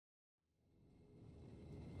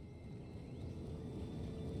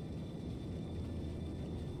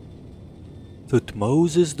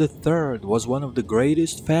Thutmose III was one of the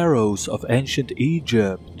greatest pharaohs of ancient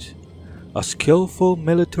Egypt. A skillful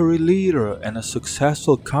military leader and a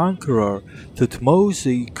successful conqueror,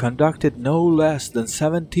 Thutmose conducted no less than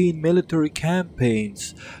 17 military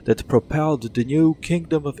campaigns that propelled the new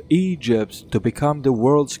kingdom of Egypt to become the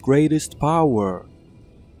world's greatest power.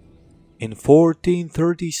 In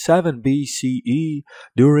 1437 BCE,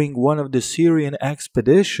 during one of the Syrian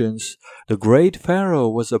expeditions, the great pharaoh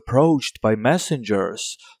was approached by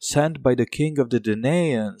messengers sent by the king of the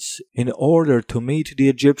Danaans in order to meet the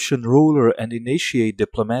Egyptian ruler and initiate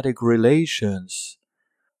diplomatic relations.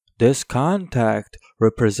 This contact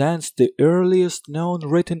represents the earliest known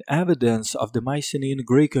written evidence of the Mycenaean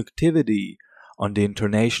Greek activity on the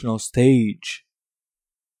international stage.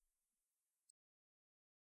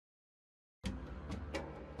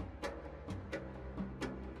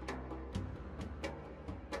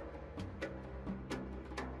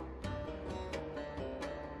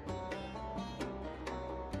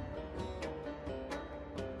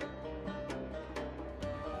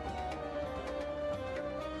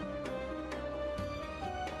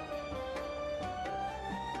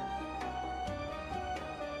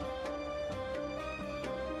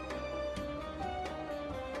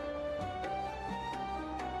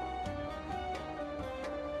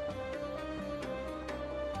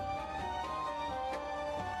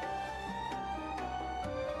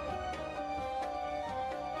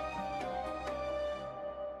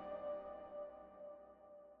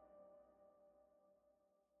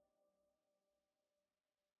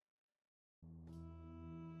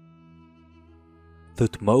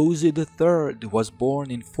 Thutmose III was born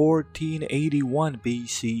in 1481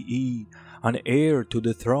 BCE, an heir to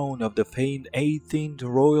the throne of the famed 18th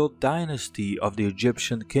royal dynasty of the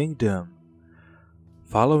Egyptian kingdom.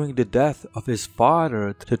 Following the death of his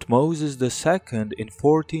father, Thutmose II, in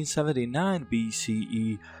 1479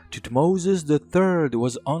 BCE, Thutmose III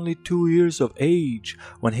was only 2 years of age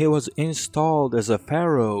when he was installed as a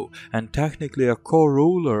pharaoh and technically a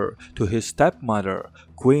co-ruler to his stepmother,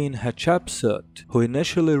 Queen Hatshepsut, who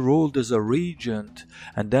initially ruled as a regent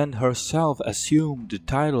and then herself assumed the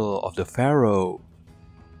title of the pharaoh.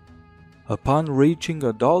 Upon reaching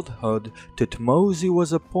adulthood, Thutmose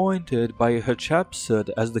was appointed by Hatshepsut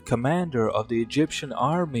as the commander of the Egyptian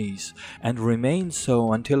armies and remained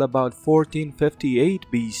so until about 1458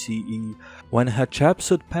 BCE, when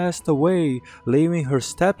Hatshepsut passed away, leaving her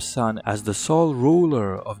stepson as the sole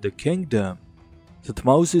ruler of the kingdom.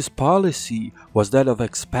 Thutmose's policy was that of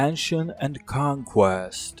expansion and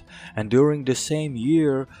conquest, and during the same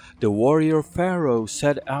year, the warrior pharaoh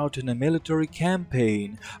set out on a military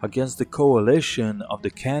campaign against the coalition of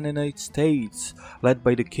the Canaanite states led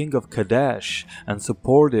by the king of Kadesh and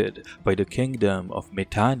supported by the kingdom of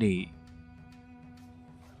Mitanni.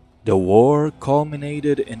 The war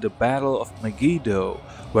culminated in the Battle of Megiddo,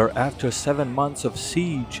 where after 7 months of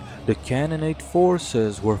siege, the Canaanite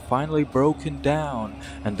forces were finally broken down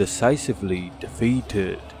and decisively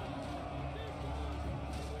defeated.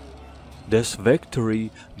 This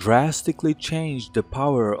victory drastically changed the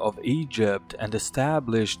power of Egypt and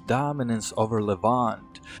established dominance over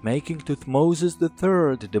Levant, making Thutmose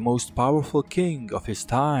III the most powerful king of his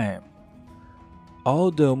time.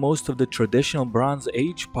 Although most of the traditional Bronze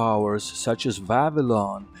Age powers such as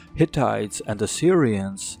Babylon, Hittites, and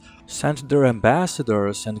Assyrians sent their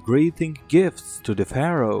ambassadors and greeting gifts to the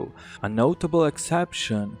pharaoh, a notable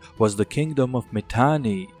exception was the kingdom of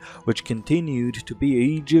Mitanni, which continued to be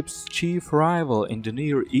Egypt's chief rival in the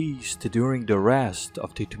Near East during the rest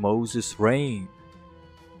of Thutmose's reign.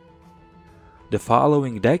 The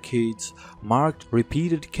following decades marked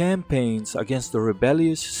repeated campaigns against the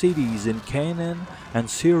rebellious cities in Canaan and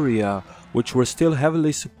Syria, which were still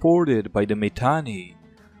heavily supported by the Mitanni.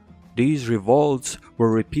 These revolts were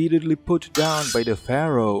repeatedly put down by the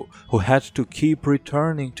pharaoh, who had to keep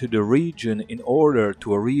returning to the region in order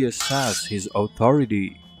to reassess his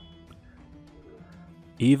authority.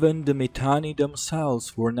 Even the Mitanni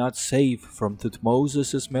themselves were not safe from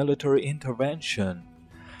Thutmose's military intervention.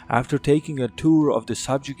 After taking a tour of the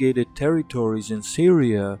subjugated territories in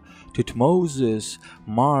Syria, Thutmose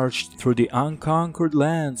marched through the unconquered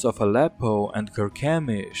lands of Aleppo and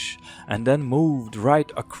Carchemish, and then moved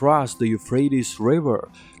right across the Euphrates River,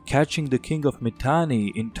 catching the king of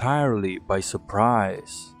Mitanni entirely by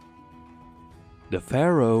surprise. The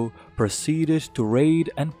pharaoh proceeded to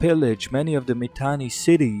raid and pillage many of the Mitanni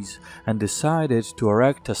cities and decided to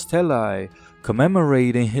erect a stele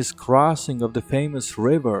commemorating his crossing of the famous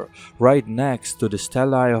river right next to the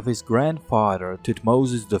stele of his grandfather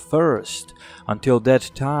Thutmose I, until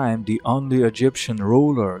that time the only Egyptian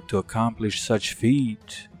ruler to accomplish such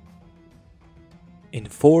feat. In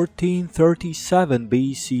 1437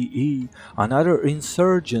 BCE, another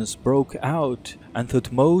insurgence broke out, and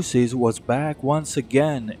Thutmose was back once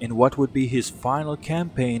again in what would be his final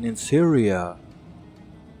campaign in Syria.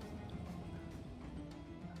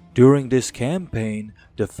 During this campaign,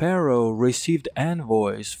 the Pharaoh received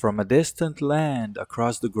envoys from a distant land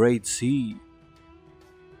across the Great Sea.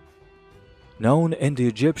 Known in the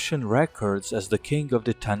Egyptian records as the king of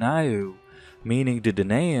the Tanayu, meaning the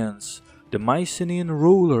Danaans, the Mycenaean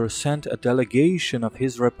ruler sent a delegation of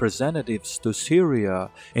his representatives to Syria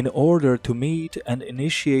in order to meet and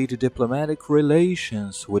initiate diplomatic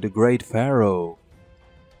relations with the great Pharaoh.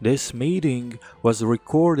 This meeting was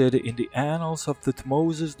recorded in the annals of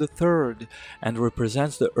Thutmose III and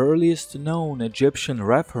represents the earliest known Egyptian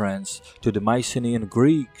reference to the Mycenaean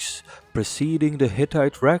Greeks, preceding the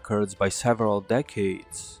Hittite records by several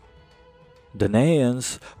decades.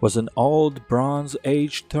 Danaans was an Old Bronze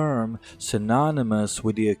Age term synonymous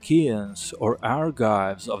with the Achaeans or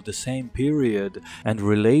Argives of the same period and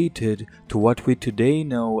related to what we today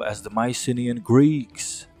know as the Mycenaean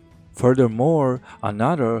Greeks. Furthermore,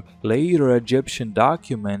 another later Egyptian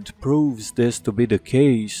document proves this to be the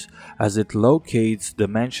case, as it locates the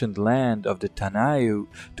mentioned land of the Tanayu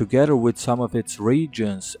together with some of its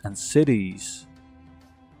regions and cities.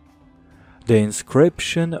 The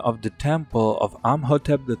inscription of the temple of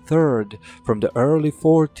Amhotep III from the early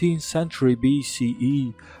 14th century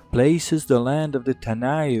BCE places the land of the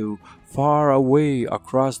Tanayu far away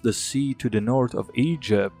across the sea to the north of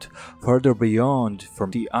Egypt, further beyond from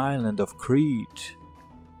the island of Crete.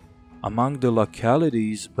 Among the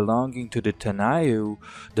localities belonging to the Tanayu,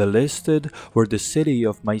 the listed were the city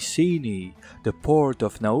of Mycenae, the port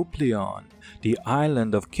of Naupleon, the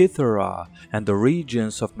island of Kythera, and the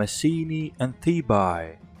regions of Messene and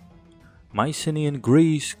Thebai. Mycenaean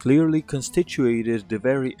Greece clearly constituted the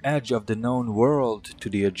very edge of the known world to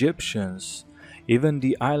the Egyptians. Even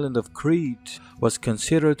the island of Crete was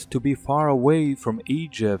considered to be far away from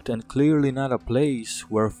Egypt and clearly not a place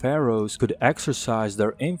where pharaohs could exercise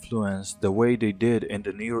their influence the way they did in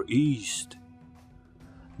the Near East.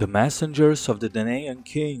 The messengers of the Danaan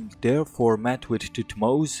king therefore met with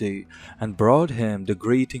Thutmose and brought him the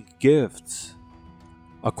greeting gifts.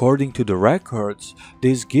 According to the records,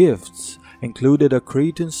 these gifts included a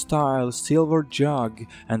Cretan-style silver jug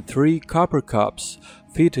and 3 copper cups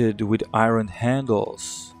fitted with iron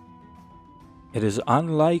handles. It is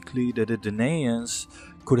unlikely that the Danaans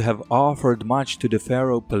could have offered much to the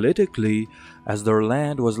pharaoh politically, as their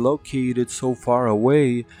land was located so far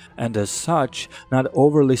away and as such not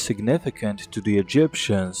overly significant to the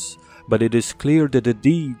Egyptians, but it is clear that the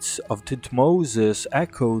deeds of Thutmose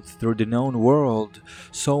echoed through the known world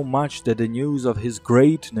so much that the news of his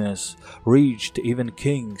greatness reached even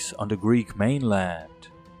kings on the Greek mainland.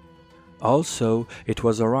 Also, it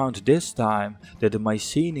was around this time that the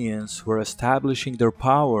Mycenaeans were establishing their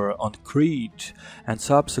power on Crete and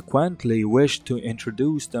subsequently wished to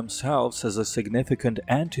introduce themselves as a significant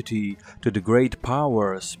entity to the great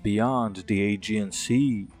powers beyond the Aegean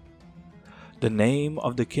Sea. The name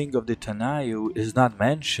of the king of the Tanayu is not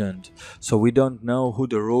mentioned, so we don't know who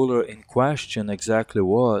the ruler in question exactly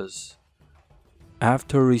was.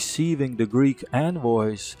 After receiving the Greek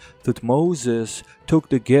envoys, Thutmose took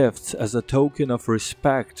the gifts as a token of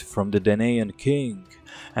respect from the Danaan king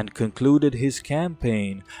and concluded his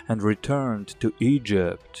campaign and returned to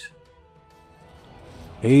Egypt.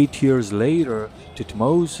 8 years later,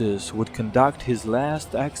 Thutmose would conduct his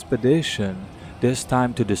last expedition, this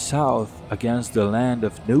time to the south against the land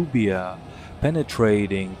of Nubia,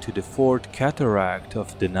 penetrating to the 4th cataract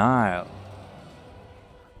of the Nile.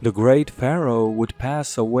 The great pharaoh would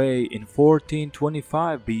pass away in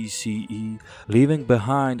 1425 BCE, leaving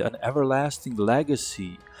behind an everlasting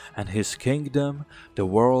legacy and his kingdom the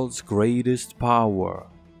world's greatest power.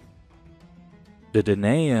 The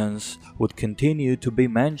Danaans would continue to be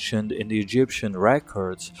mentioned in the Egyptian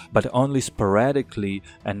records, but only sporadically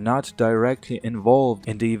and not directly involved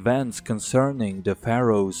in the events concerning the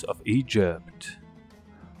pharaohs of Egypt.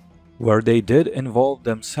 Where they did involve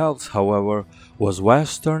themselves, however, was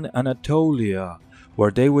Western Anatolia, where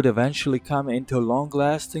they would eventually come into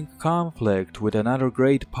long-lasting conflict with another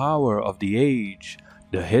great power of the age,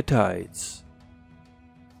 the Hittites.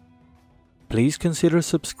 Please consider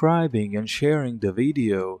subscribing and sharing the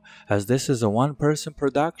video, as this is a one-person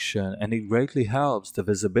production and it greatly helps the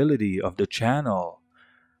visibility of the channel.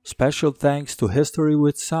 Special thanks to History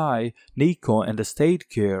with Sai, Nico and the State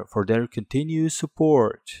Care for their continued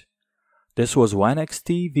support. This was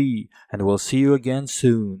WanaxTV, and we'll see you again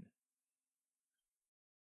soon.